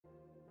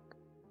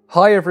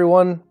Hi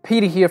everyone,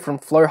 Peter here from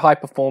Flow High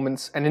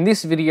Performance, and in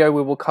this video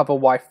we will cover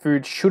why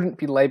food shouldn't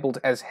be labelled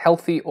as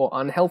healthy or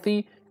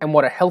unhealthy and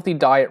what a healthy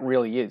diet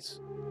really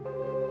is.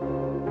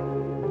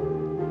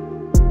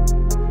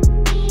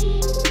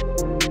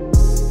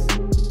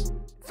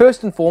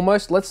 First and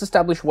foremost, let's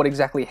establish what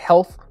exactly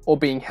health or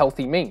being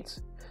healthy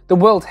means. The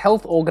World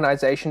Health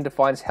Organization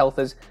defines health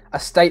as a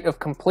state of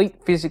complete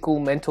physical,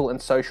 mental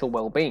and social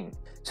well-being.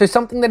 So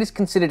something that is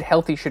considered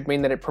healthy should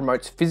mean that it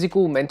promotes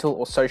physical, mental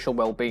or social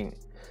well-being.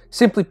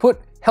 Simply put,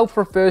 health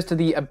refers to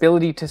the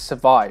ability to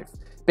survive.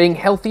 Being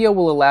healthier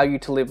will allow you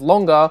to live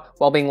longer,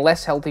 while being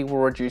less healthy will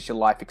reduce your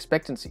life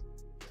expectancy.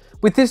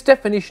 With this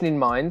definition in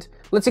mind,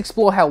 let's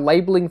explore how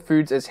labeling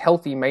foods as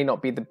healthy may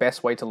not be the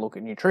best way to look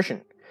at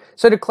nutrition.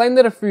 So to claim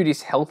that a food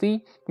is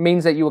healthy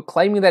means that you are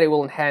claiming that it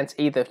will enhance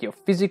either your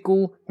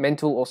physical,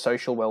 mental or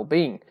social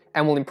well-being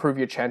and will improve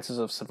your chances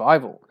of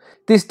survival.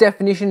 This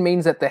definition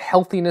means that the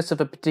healthiness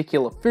of a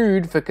particular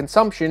food for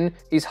consumption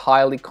is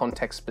highly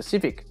context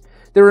specific.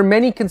 There are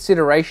many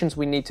considerations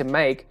we need to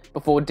make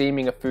before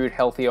deeming a food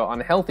healthy or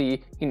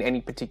unhealthy in any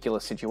particular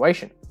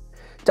situation.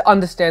 To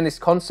understand this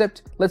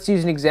concept, let's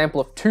use an example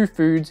of two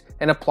foods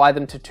and apply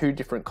them to two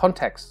different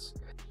contexts.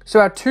 So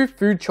our two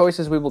food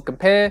choices we will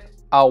compare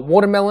are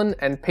watermelon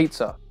and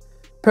pizza.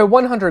 Per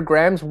 100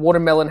 grams,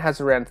 watermelon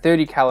has around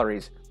 30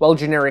 calories, while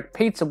generic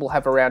pizza will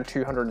have around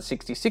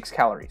 266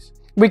 calories.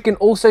 We can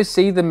also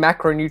see the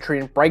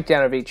macronutrient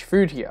breakdown of each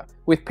food here,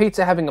 with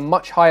pizza having a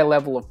much higher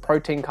level of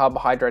protein,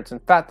 carbohydrates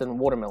and fat than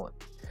watermelon.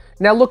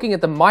 Now looking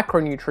at the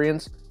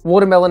micronutrients,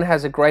 watermelon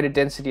has a greater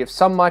density of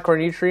some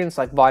micronutrients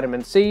like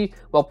vitamin C,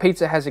 while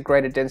pizza has a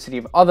greater density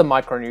of other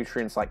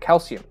micronutrients like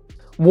calcium.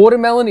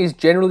 Watermelon is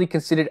generally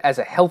considered as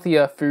a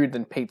healthier food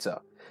than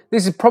pizza.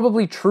 This is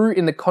probably true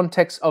in the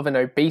context of an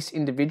obese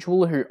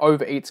individual who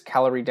overeats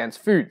calorie-dense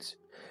foods.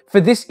 For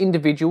this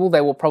individual,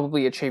 they will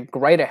probably achieve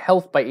greater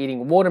health by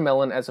eating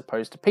watermelon as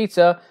opposed to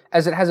pizza,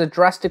 as it has a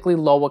drastically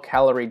lower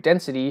calorie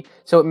density,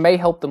 so it may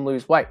help them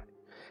lose weight.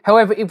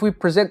 However, if we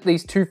present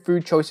these two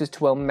food choices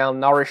to a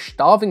malnourished,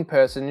 starving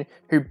person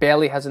who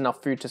barely has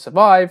enough food to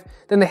survive,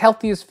 then the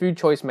healthiest food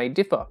choice may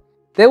differ.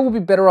 They will be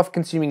better off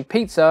consuming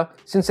pizza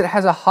since it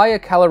has a higher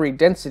calorie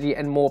density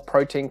and more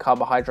protein,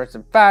 carbohydrates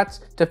and fats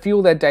to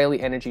fuel their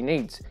daily energy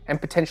needs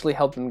and potentially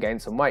help them gain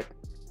some weight.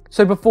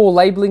 So before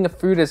labeling a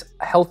food as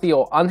healthy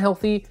or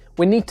unhealthy,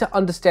 we need to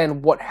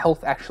understand what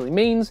health actually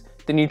means,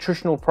 the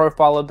nutritional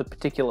profile of the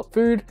particular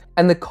food,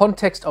 and the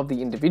context of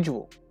the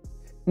individual.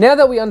 Now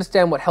that we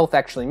understand what health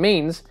actually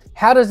means,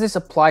 how does this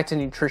apply to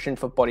nutrition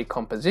for body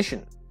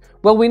composition?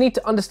 Well, we need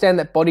to understand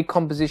that body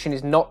composition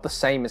is not the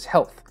same as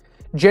health.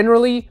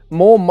 Generally,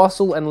 more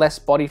muscle and less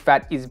body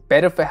fat is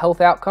better for health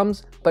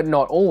outcomes, but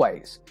not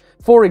always.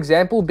 For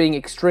example, being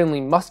extremely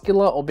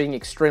muscular or being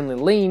extremely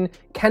lean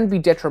can be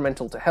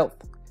detrimental to health.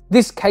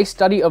 This case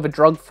study of a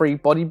drug-free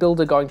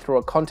bodybuilder going through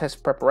a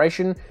contest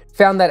preparation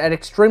found that at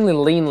extremely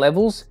lean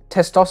levels,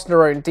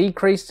 testosterone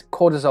decreased,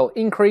 cortisol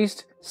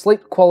increased,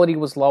 sleep quality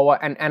was lower,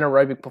 and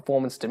anaerobic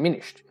performance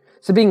diminished.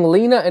 So being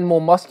leaner and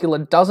more muscular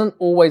doesn't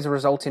always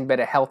result in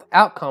better health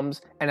outcomes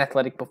and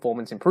athletic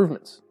performance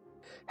improvements.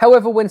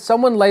 However, when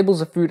someone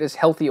labels a food as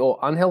healthy or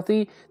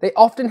unhealthy, they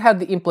often have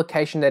the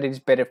implication that it is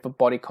better for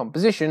body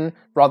composition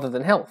rather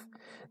than health.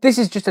 This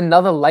is just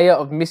another layer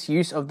of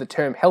misuse of the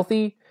term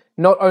healthy.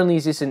 Not only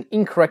is this an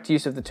incorrect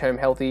use of the term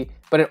healthy,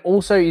 but it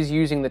also is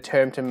using the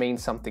term to mean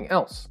something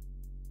else.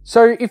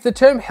 So if the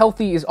term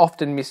healthy is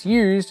often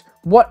misused,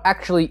 what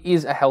actually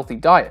is a healthy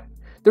diet?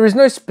 There is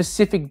no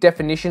specific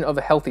definition of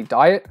a healthy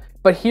diet,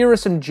 but here are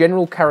some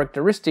general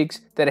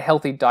characteristics that a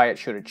healthy diet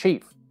should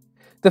achieve.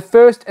 The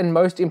first and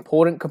most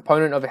important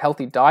component of a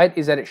healthy diet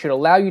is that it should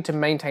allow you to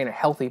maintain a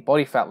healthy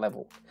body fat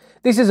level.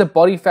 This is a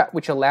body fat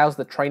which allows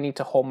the trainee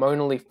to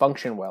hormonally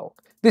function well.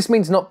 This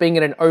means not being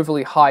at an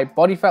overly high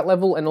body fat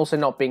level and also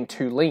not being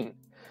too lean.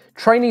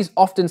 Trainees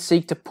often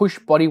seek to push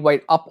body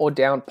weight up or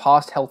down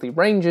past healthy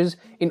ranges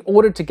in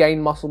order to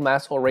gain muscle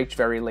mass or reach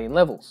very lean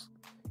levels.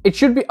 It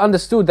should be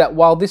understood that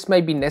while this may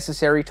be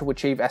necessary to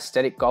achieve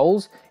aesthetic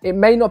goals, it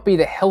may not be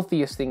the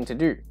healthiest thing to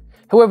do.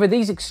 However,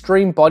 these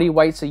extreme body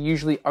weights are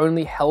usually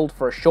only held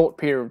for a short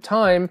period of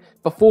time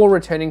before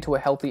returning to a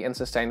healthy and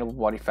sustainable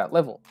body fat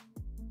level.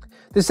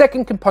 The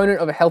second component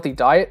of a healthy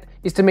diet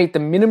is to meet the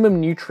minimum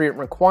nutrient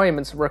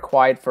requirements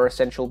required for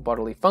essential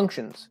bodily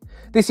functions.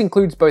 This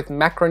includes both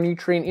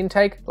macronutrient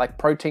intake, like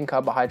protein,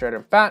 carbohydrate,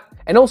 and fat,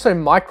 and also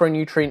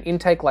micronutrient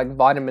intake, like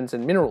vitamins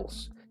and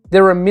minerals.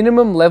 There are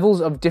minimum levels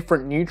of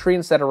different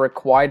nutrients that are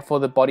required for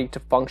the body to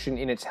function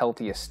in its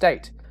healthiest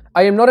state.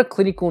 I am not a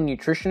clinical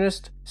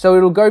nutritionist, so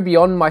it'll go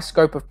beyond my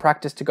scope of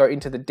practice to go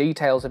into the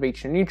details of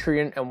each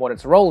nutrient and what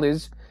its role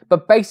is,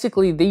 but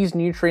basically these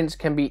nutrients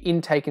can be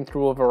intaken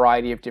through a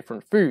variety of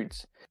different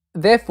foods.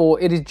 Therefore,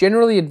 it is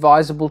generally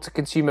advisable to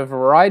consume a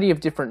variety of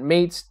different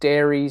meats,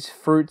 dairies,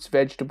 fruits,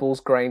 vegetables,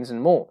 grains,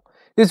 and more.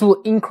 This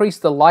will increase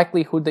the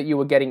likelihood that you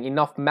are getting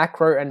enough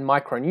macro and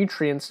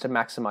micronutrients to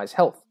maximize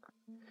health.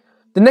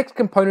 The next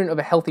component of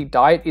a healthy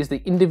diet is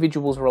the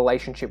individual's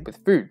relationship with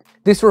food.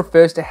 This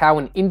refers to how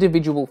an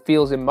individual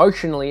feels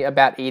emotionally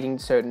about eating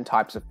certain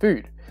types of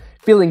food.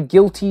 Feeling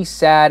guilty,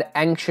 sad,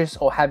 anxious,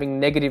 or having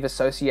negative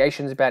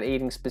associations about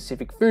eating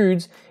specific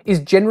foods is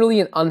generally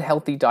an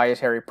unhealthy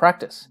dietary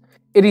practice.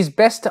 It is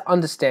best to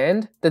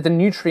understand that the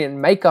nutrient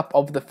makeup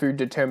of the food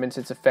determines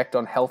its effect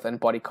on health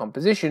and body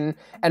composition,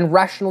 and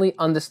rationally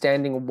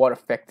understanding what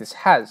effect this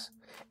has.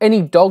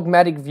 Any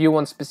dogmatic view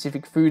on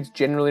specific foods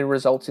generally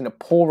results in a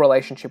poor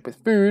relationship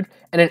with food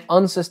and an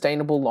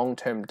unsustainable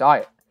long-term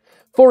diet.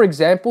 For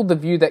example, the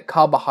view that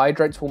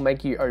carbohydrates will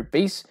make you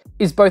obese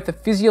is both a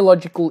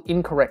physiological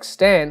incorrect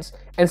stance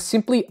and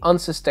simply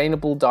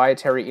unsustainable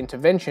dietary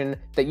intervention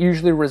that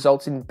usually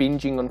results in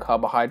binging on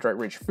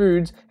carbohydrate-rich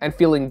foods and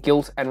feeling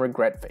guilt and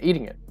regret for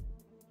eating it.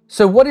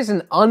 So what is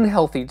an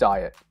unhealthy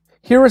diet?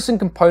 Here are some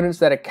components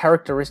that are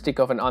characteristic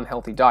of an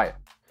unhealthy diet.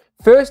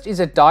 First is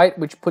a diet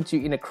which puts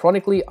you in a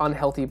chronically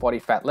unhealthy body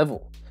fat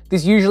level.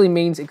 This usually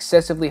means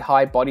excessively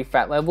high body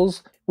fat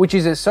levels, which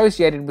is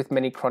associated with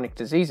many chronic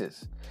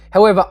diseases.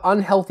 However,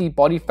 unhealthy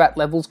body fat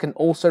levels can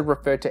also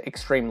refer to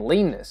extreme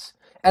leanness.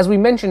 As we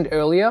mentioned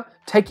earlier,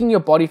 taking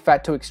your body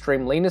fat to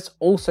extreme leanness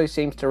also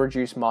seems to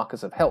reduce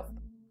markers of health.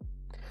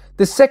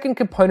 The second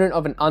component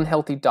of an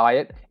unhealthy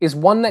diet is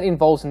one that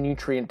involves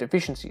nutrient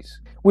deficiencies.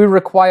 We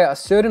require a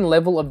certain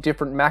level of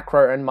different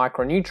macro and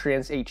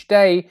micronutrients each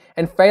day,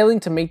 and failing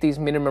to meet these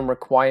minimum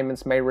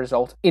requirements may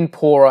result in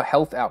poorer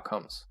health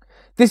outcomes.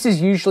 This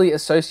is usually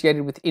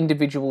associated with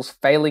individuals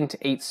failing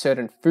to eat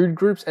certain food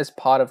groups as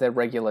part of their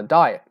regular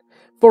diet.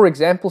 For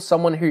example,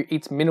 someone who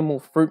eats minimal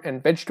fruit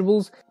and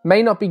vegetables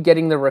may not be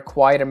getting the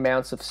required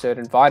amounts of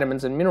certain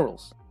vitamins and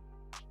minerals.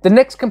 The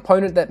next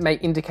component that may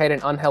indicate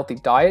an unhealthy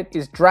diet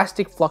is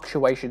drastic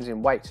fluctuations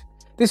in weight.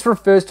 This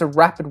refers to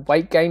rapid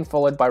weight gain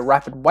followed by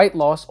rapid weight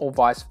loss or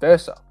vice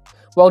versa.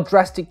 While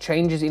drastic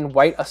changes in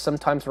weight are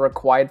sometimes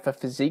required for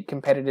physique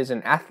competitors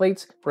and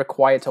athletes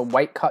required to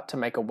weight cut to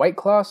make a weight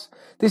class,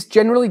 this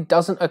generally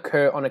doesn't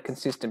occur on a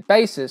consistent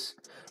basis.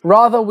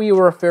 Rather, we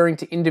are referring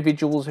to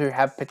individuals who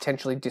have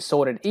potentially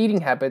disordered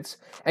eating habits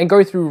and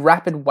go through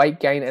rapid weight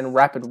gain and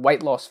rapid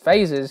weight loss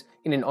phases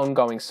in an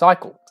ongoing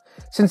cycle.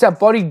 Since our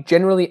body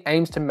generally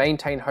aims to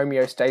maintain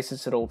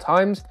homeostasis at all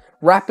times,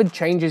 rapid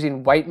changes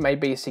in weight may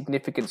be a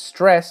significant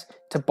stress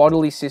to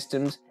bodily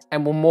systems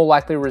and will more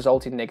likely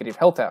result in negative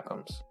health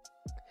outcomes.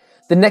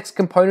 The next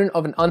component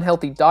of an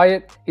unhealthy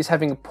diet is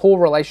having a poor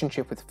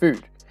relationship with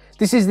food.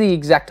 This is the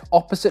exact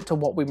opposite to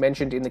what we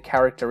mentioned in the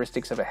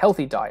characteristics of a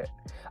healthy diet.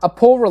 A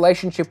poor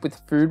relationship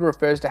with food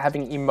refers to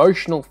having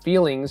emotional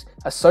feelings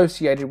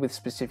associated with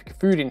specific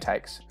food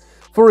intakes.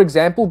 For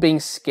example, being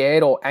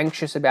scared or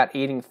anxious about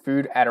eating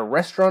food at a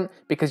restaurant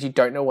because you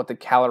don't know what the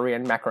calorie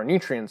and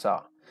macronutrients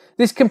are.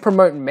 This can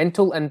promote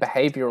mental and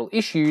behavioral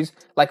issues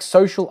like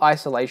social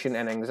isolation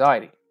and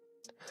anxiety.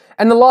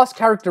 And the last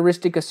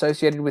characteristic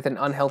associated with an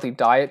unhealthy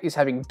diet is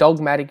having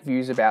dogmatic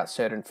views about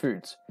certain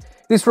foods.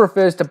 This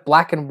refers to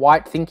black and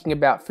white thinking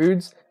about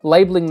foods,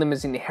 labeling them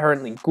as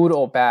inherently good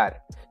or bad.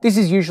 This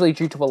is usually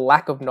due to a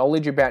lack of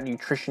knowledge about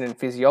nutrition and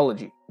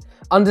physiology.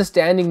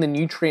 Understanding the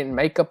nutrient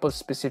makeup of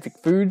specific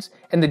foods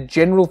and the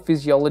general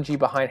physiology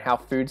behind how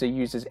foods are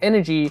used as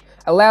energy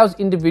allows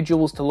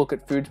individuals to look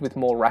at foods with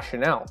more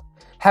rationale.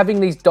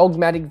 Having these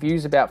dogmatic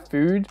views about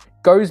food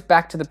goes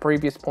back to the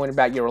previous point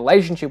about your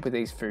relationship with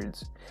these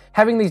foods.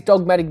 Having these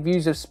dogmatic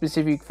views of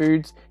specific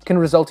foods can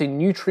result in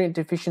nutrient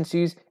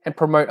deficiencies and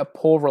promote a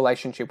poor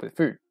relationship with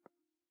food.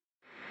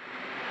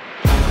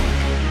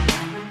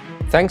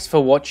 Thanks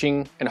for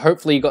watching, and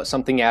hopefully you got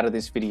something out of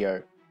this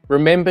video.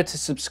 Remember to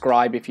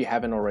subscribe if you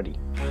haven't already.